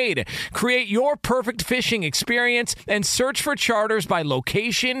trade. Create your perfect fishing experience and search for charters by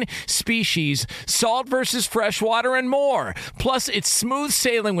location, species, salt versus freshwater, and more. Plus, it's smooth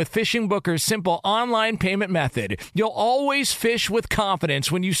sailing with Fishing Booker's simple online payment method. You'll always fish with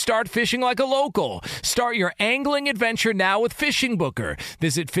confidence when you start fishing like a local. Start your angling adventure now with Fishing Booker.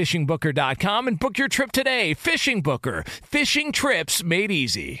 Visit FishingBooker.com and book your trip today. Fishing Booker. Fishing trips made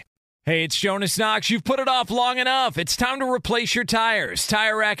easy. Hey, it's Jonas Knox. You've put it off long enough. It's time to replace your tires.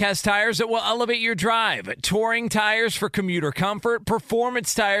 Tire Rack has tires that will elevate your drive. Touring tires for commuter comfort,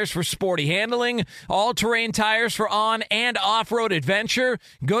 performance tires for sporty handling, all-terrain tires for on- and off-road adventure.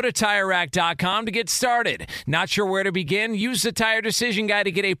 Go to TireRack.com to get started. Not sure where to begin? Use the Tire Decision Guide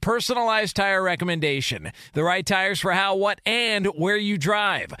to get a personalized tire recommendation. The right tires for how, what, and where you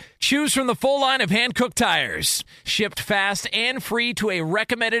drive. Choose from the full line of hand-cooked tires. Shipped fast and free to a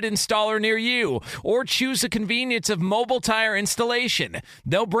recommended installer near you, or choose the convenience of mobile tire installation.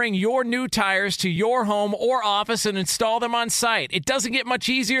 They'll bring your new tires to your home or office and install them on site. It doesn't get much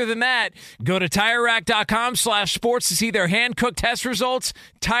easier than that. Go to TireRack.com/sports to see their hand-cooked test results,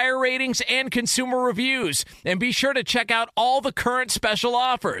 tire ratings, and consumer reviews. And be sure to check out all the current special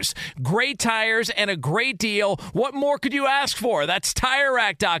offers. Great tires and a great deal. What more could you ask for? That's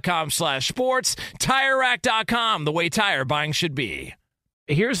TireRack.com/sports. TireRack.com, the way tire buying should be.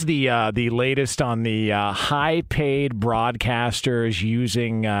 Here's the latest on the high-paid broadcasters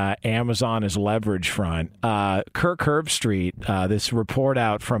using Amazon as leverage front. Kirk Herbstreit, this report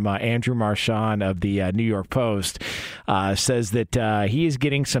out from Andrew Marchand of the New York Post, says that he is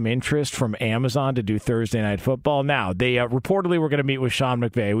getting some interest from Amazon to do Thursday Night Football. Now, they reportedly were going to meet with Sean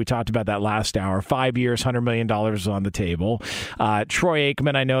McVay. We talked about that last hour. 5 years, $100 million is on the table. Troy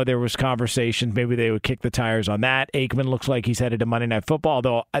Aikman, I know there was conversation. Maybe they would kick the tires on that. Aikman looks like he's headed to Monday Night Football.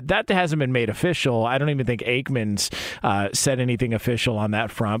 although that hasn't been made official. I don't even think Aikman's said anything official on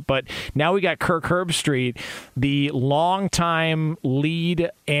that front. But now we got Kirk Herbstreit, the longtime lead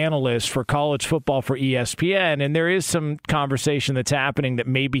analyst for college football for ESPN, and there is some conversation that's happening that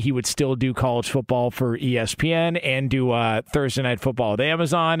maybe he would still do college football for ESPN and do Thursday Night Football with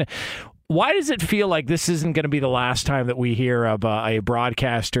Amazon. Why does it feel like this isn't going to be the last time that we hear of a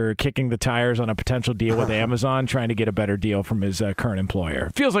broadcaster kicking the tires on a potential deal with Amazon, trying to get a better deal from his current employer?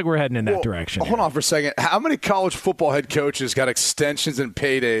 Feels like we're heading in that direction. Hold on for a second. How many college football head coaches got extensions and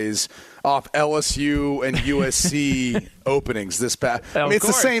paydays off LSU and USC openings this past? I mean, it's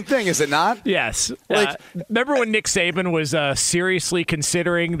the same thing, is it not? Yes. Remember when Nick Saban was seriously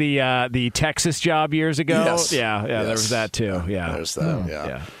considering the Texas job years ago? Yes. Yeah, there was that too. Yeah, there's that.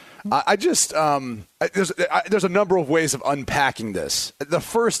 Yeah. I just there's a number of ways of unpacking this. The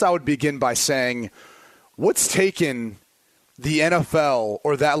first, I would begin by saying, what's taken the NFL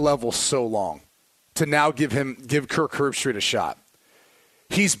or that level so long to now give Kirk Herbstreit a shot?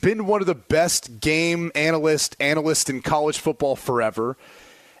 He's been one of the best game analysts in college football forever,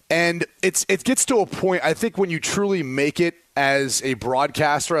 and it gets to a point, I think, when you truly make it as a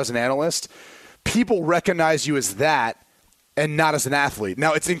broadcaster, as an analyst, people recognize you as that and not as an athlete.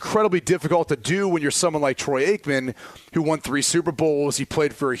 Now, it's incredibly difficult to do when you're someone like Troy Aikman, who won 3 Super Bowls. He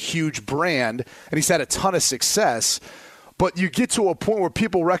played for a huge brand, and he's had a ton of success. But you get to a point where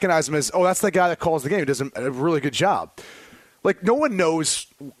people recognize him as, oh, that's the guy that calls the game. He does a really good job. Like, no one knows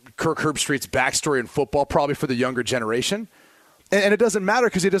Kirk Herbstreit's backstory in football, probably for the younger generation. And it doesn't matter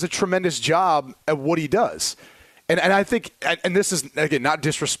because he does a tremendous job at what he does. And I think, and this is, again, not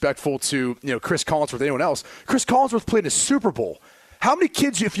disrespectful to Chris Collinsworth or anyone else, Chris Collinsworth played in a Super Bowl. How many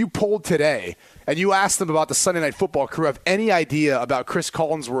kids, if you polled today and you asked them about the Sunday Night Football career, have any idea about Chris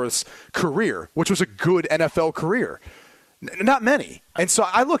Collinsworth's career, which was a good NFL career? Not many. And so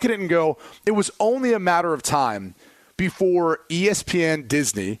I look at it and go, it was only a matter of time before ESPN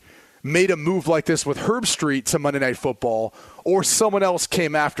Disney made a move like this with Herbstreit to Monday Night Football, or someone else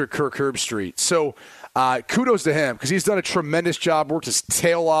came after Kirk Herbstreit. So kudos to him, because he's done a tremendous job, worked his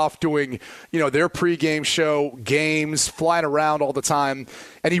tail off doing, their pregame show, games, flying around all the time,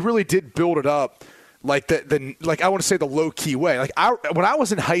 and he really did build it up like I want to say the low key way. Like when I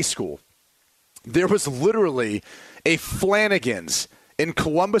was in high school, there was literally a Flanagan's in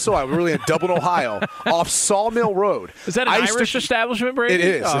Columbus, Ohio. We're really in Dublin, Ohio, off Sawmill Road. Is that an Irish establishment, Brady? It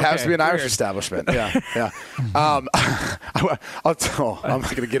is. Oh, it has to be an Irish establishment. Yeah. I'm not going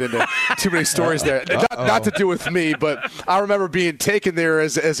to get into too many stories there. Not to do with me, but I remember being taken there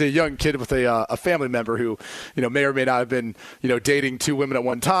as a young kid with a family member who, may or may not have been, dating 2 women at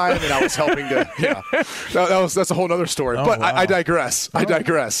one time, and I was helping to. Yeah, that's a whole other story. But wow. I digress. I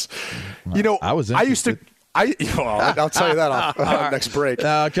used to. I'll tell you that on next break.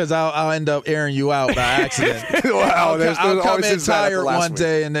 Because I'll end up airing you out by accident. Wow, I'll come in tired one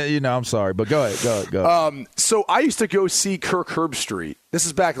day, and I'm sorry, but go ahead. So I used to go see Kirk Herbstreit. This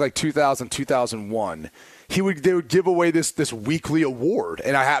is back like 2000, 2001. They would give away this weekly award,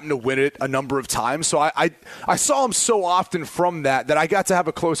 and I happened to win it a number of times. So I saw him so often from that I got to have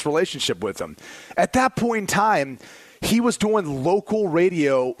a close relationship with him. At that point in time, he was doing local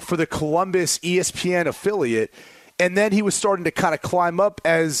radio for the Columbus ESPN affiliate, and then he was starting to kind of climb up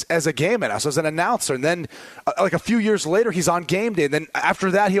as a game announcer, as an announcer. And then, like a few years later, he's on game day. And then after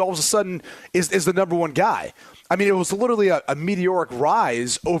that, he all of a sudden is the number one guy. I mean, it was literally a meteoric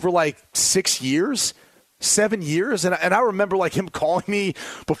rise over like 6 years, 7 years. And I remember like him calling me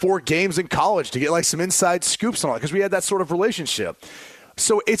before games in college to get like some inside scoops and all that, because we had that sort of relationship.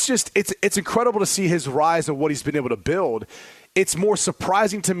 So it's incredible to see his rise and what he's been able to build. It's more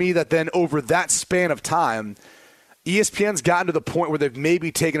surprising to me that then over that span of time, ESPN's gotten to the point where they've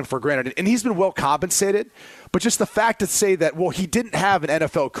maybe taken him for granted. And he's been well compensated, but just the fact to say that, well, he didn't have an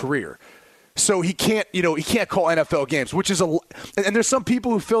NFL career, so he can't call NFL games, which is and there's some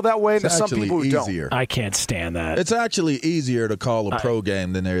people who feel that way, and there's some people who don't. I can't stand that. It's actually easier to call a pro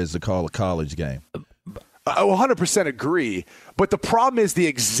game than there is to call a college game. I 100% agree, but the problem is the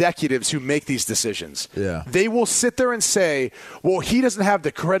executives who make these decisions. Yeah. They will sit there and say, well, he doesn't have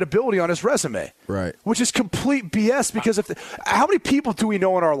the credibility on his resume. Right. Which is complete BS, because how many people do we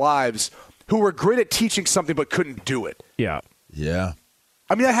know in our lives who were great at teaching something but couldn't do it? Yeah. Yeah.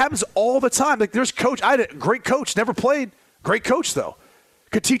 I mean, that happens all the time. Like, there's coach. I had a great coach, never played. Great coach, though.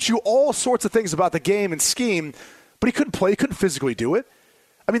 Could teach you all sorts of things about the game and scheme, but he couldn't play. He couldn't physically do it.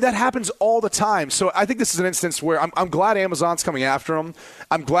 I mean, that happens all the time. So I think this is an instance where I'm glad Amazon's coming after him.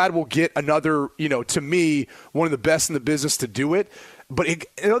 I'm glad we'll get another, to me, one of the best in the business to do it. But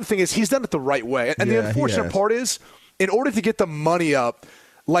the other thing is, he's done it the right way. And the unfortunate part is in order to get the money up,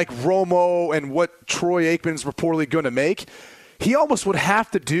 like Romo and what Troy Aikman's reportedly going to make, he almost would have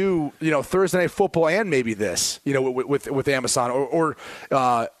to do, Thursday Night Football and maybe this, with Amazon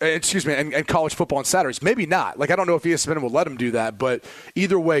and college football on Saturdays. Maybe not. Like, I don't know if ESPN will let him do that, but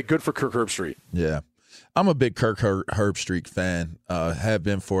either way, good for Kirk Herbstreit. Yeah. I'm a big Kirk Herbstreit fan, have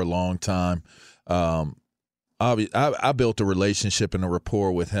been for a long time. I built a relationship and a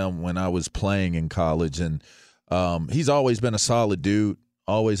rapport with him when I was playing in college, and he's always been a solid dude,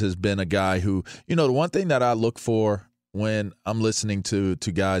 always has been a guy who, the one thing that I look for when I'm listening to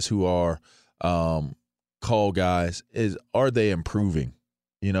guys who are call guys is, are they improving?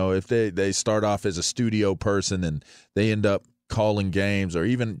 If they start off as a studio person and they end up calling games, or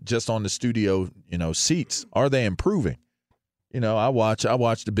even just on the studio, seats, are they improving? I watch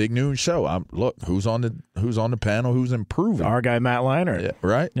the Big Noon Show. Look, who's on the panel, who's improving? Our guy Matt Leinart. Yeah,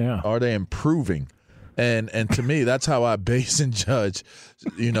 right? Yeah. Are they improving? And to me, that's how I base and judge,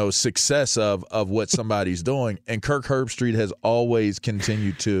 success of what somebody's doing. And Kirk Herbstreit has always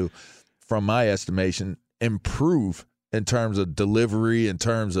continued to, from my estimation, improve in terms of delivery, in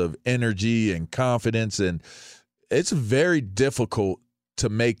terms of energy and confidence. And it's very difficult to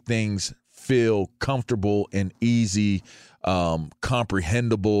make things feel comfortable and easy,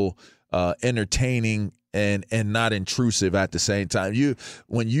 comprehensible, entertaining, and not intrusive at the same time.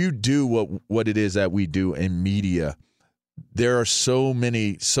 When you do what it is that we do in media, there are so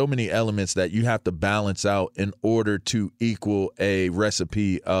many elements that you have to balance out in order to equal a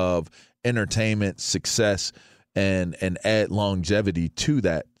recipe of entertainment, success, and add longevity to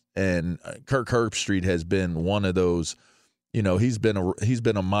that. And Kirk Herbstreit has been one of those. He's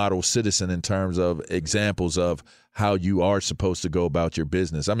been a model citizen in terms of examples of how you are supposed to go about your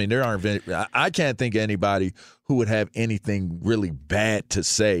business. I mean, I can't think of anybody who would have anything really bad to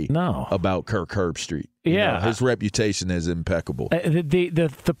say about Kirk Herbstreit. Yeah, his reputation is impeccable.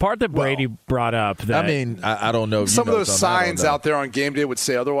 The part that Brady brought up, that I don't know. Some of those signs out there on game day would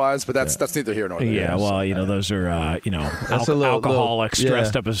say otherwise, but that's neither here nor there. Yeah, well, those are alcoholics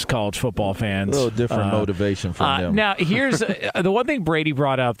dressed up as college football fans. A little different motivation from them. Now, here's the one thing Brady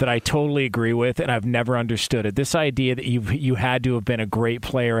brought up that I totally agree with, and I've never understood it. This idea that you had to have been a great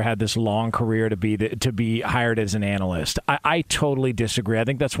player, had this long career to be hired as an analyst. I totally disagree. I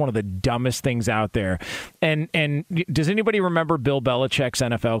think that's one of the dumbest things out there. And does anybody remember Bill Belichick's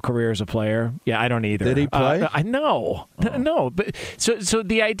NFL career as a player? Yeah, I don't either. Did he play? I know. No. But so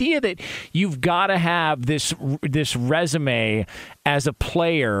the idea that you've got to have this resume as a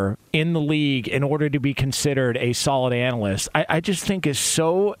player in the league in order to be considered a solid analyst, I just think is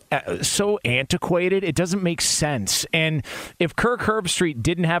so antiquated. It doesn't make sense. And if Kirk Herbstreit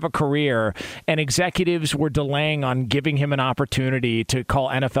didn't have a career and executives were delaying on giving him an opportunity to call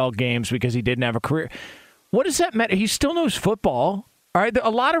NFL games because he didn't have a career, what does that matter? He still knows football. All right,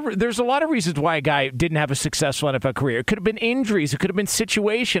 there's a lot of reasons why a guy didn't have a successful NFL career. It could have been injuries. It could have been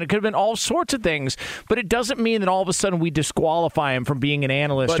situation. It could have been all sorts of things. But it doesn't mean that all of a sudden we disqualify him from being an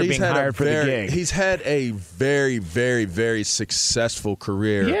analyst or being hired for the gig. He's had a very, very, very successful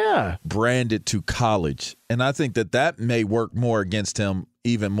career branded to college. And I think that may work more against him,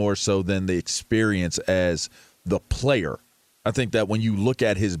 even more so than the experience as the player. I think that when you look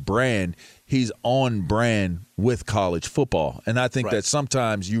at his brand, he's on brand with college football. And I think that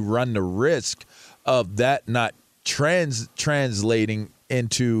sometimes you run the risk of that not translating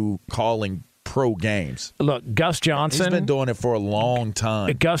into calling pro games. Look, Gus Johnson. He's been doing it for a long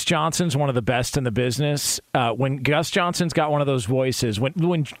time. Gus Johnson's one of the best in the business. When Gus Johnson's got one of those voices,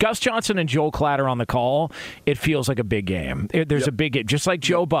 when Gus Johnson and Joel Klatt are on the call, it feels like a big game. There's a big game, just like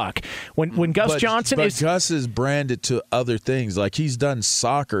Joe Buck. When Gus Johnson but Gus is branded to other things. Like he's done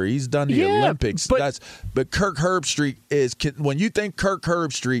soccer, he's done the Olympics. But Kirk Herbstreit is. When you think Kirk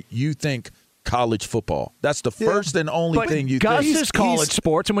Herbstreit, you think college football. That's the first and only thing you Gus think. Gus is college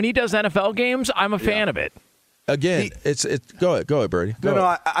sports, and when he does NFL games, I'm a fan of it. Again, it's go ahead, Brady.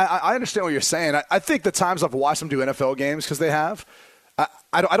 I understand what you're saying. I think the times I've watched him do NFL games, because they have,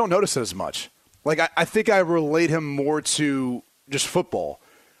 I don't notice it as much. Like I think I relate him more to just football.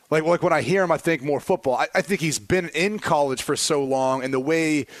 Like when I hear him, I think more football. I think he's been in college for so long, and the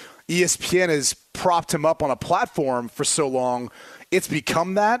way ESPN has propped him up on a platform for so long, it's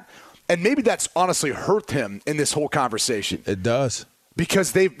become that. And maybe that's honestly hurt him in this whole conversation. It does.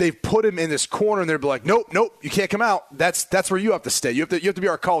 Because they've put him in this corner, and they're like, nope, you can't come out. That's where you have to stay. You have to be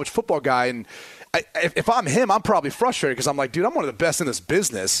our college football guy. And if I'm him, I'm probably frustrated because I'm like, dude, I'm one of the best in this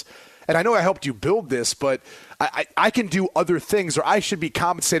business. And I know I helped you build this, but I can do other things, or I should be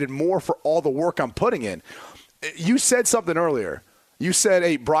compensated more for all the work I'm putting in. You said something earlier. You said,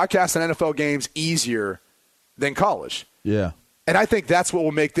 hey, broadcasting NFL games easier than college. Yeah. And I think that's what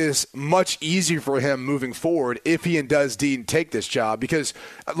will make this much easier for him moving forward if he does indeed take this job. Because,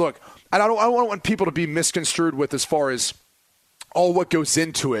 look, I don't want people to be misconstrued with as far as all what goes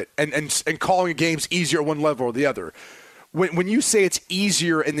into it and calling games easier at one level or the other. When you say it's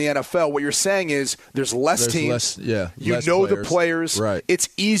easier in the NFL, what you're saying is there's less teams. You know the players. Right. It's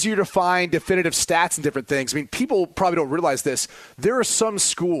easier to find definitive stats and different things. I mean, people probably don't realize this. There are some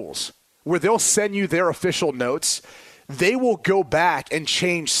schools where they'll send you their official notes. They will go back and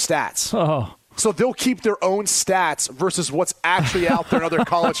change stats. Oh. So they'll keep their own stats versus what's actually out there in other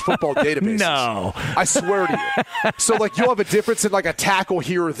college football databases. No. I swear to you. So, like, you'll have a difference in, like, a tackle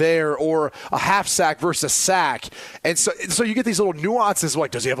here or there or a half sack versus a sack. And so you get these little nuances,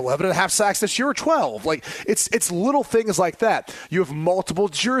 like, does he have 11 and a half sacks this year or 12? Like, it's little things like that. You have multiple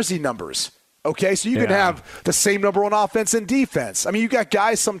jersey numbers. Okay, so you can have the same number on offense and defense. I mean, you got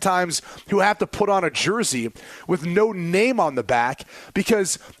guys sometimes who have to put on a jersey with no name on the back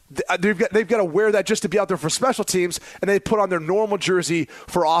because they've got to wear that just to be out there for special teams, and they put on their normal jersey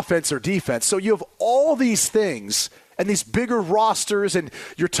for offense or defense. So you have all these things and these bigger rosters, and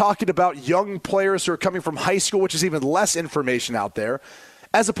you're talking about young players who are coming from high school, which is even less information out there,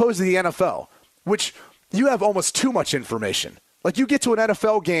 as opposed to the NFL, which you have almost too much information. Like, you get to an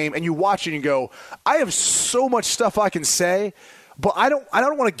NFL game and you watch it and you go, I have so much stuff I can say, but I don't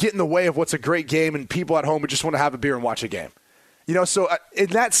want to get in the way of what's a great game and people at home who just want to have a beer and watch a game. You know, so in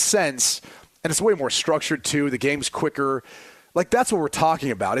that sense, and it's way more structured too, the game's quicker. Like, that's what we're talking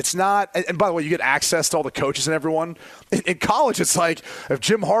about. It's not – and by the way, you get access to all the coaches and everyone. In college, it's like if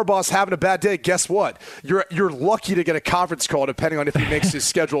Jim Harbaugh's having a bad day, guess what? You're lucky to get a conference call depending on if he makes his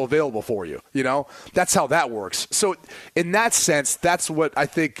schedule available for you. You know? That's how that works. So in that sense, that's what I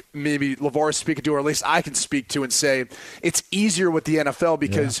think maybe LeVar is speaking to, or at least I can speak to and say it's easier with the NFL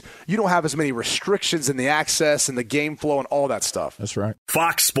because you don't have as many restrictions in the access and the game flow and all that stuff. That's right.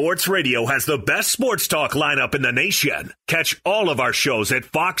 Fox Sports Radio has the best sports talk lineup in the nation. Catch all of our shows at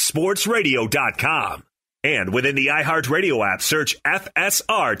foxsportsradio.com. And within the iHeartRadio app, search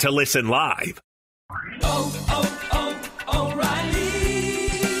FSR to listen live.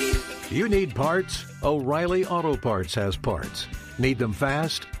 O'Reilly. You need parts? O'Reilly Auto Parts has parts. Need them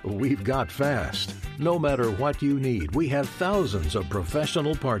fast? We've got fast. No matter what you need, we have thousands of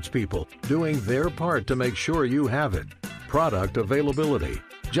professional parts people doing their part to make sure you have it. Product availability.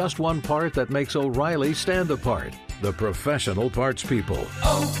 Just one part that makes O'Reilly stand apart. The professional parts people.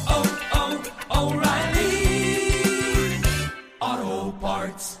 O'Reilly Auto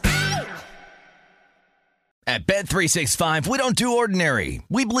Parts. At Bet365, we don't do ordinary.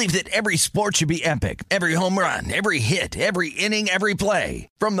 We believe that every sport should be epic. Every home run, every hit, every inning, every play.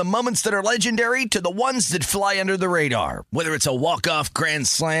 From the moments that are legendary to the ones that fly under the radar. Whether it's a walk-off grand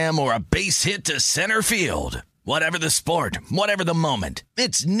slam or a base hit to center field. Whatever the sport, whatever the moment,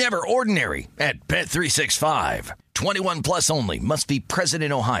 it's never ordinary at Bet365. 21 plus only. Must be present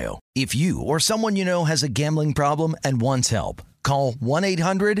in Ohio. If you or someone you know has a gambling problem and wants help, call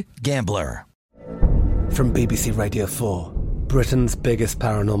 1-800-GAMBLER. From BBC Radio 4, Britain's biggest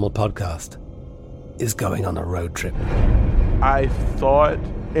paranormal podcast is going on a road trip. I thought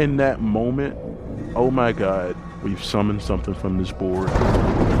in that moment, oh my God, we've summoned something from this board.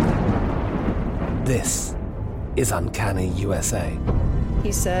 This is Uncanny USA.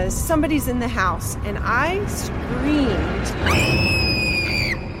 He says, somebody's in the house, and I screamed.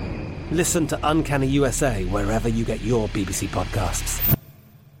 Listen to Uncanny USA wherever you get your BBC podcasts,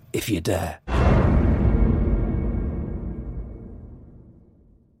 if you dare.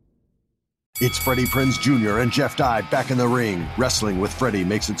 It's Freddie Prinze Jr. and Jeff Dye back in the ring. Wrestling with Freddie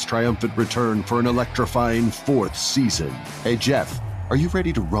makes its triumphant return for an electrifying 4th season. Hey, Jeff, are you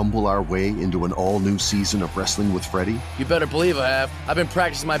ready to rumble our way into an all-new season of Wrestling with Freddie? You better believe I have. I've been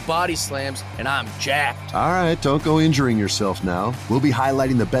practicing my body slams, and I'm jacked. All right, don't go injuring yourself now. We'll be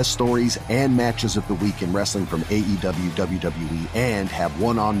highlighting the best stories and matches of the week in wrestling from AEW, WWE, and have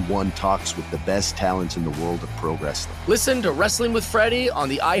one-on-one talks with the best talents in the world of pro wrestling. Listen to Wrestling with Freddie on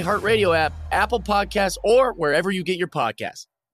the iHeartRadio app, Apple Podcasts, or wherever you get your podcasts.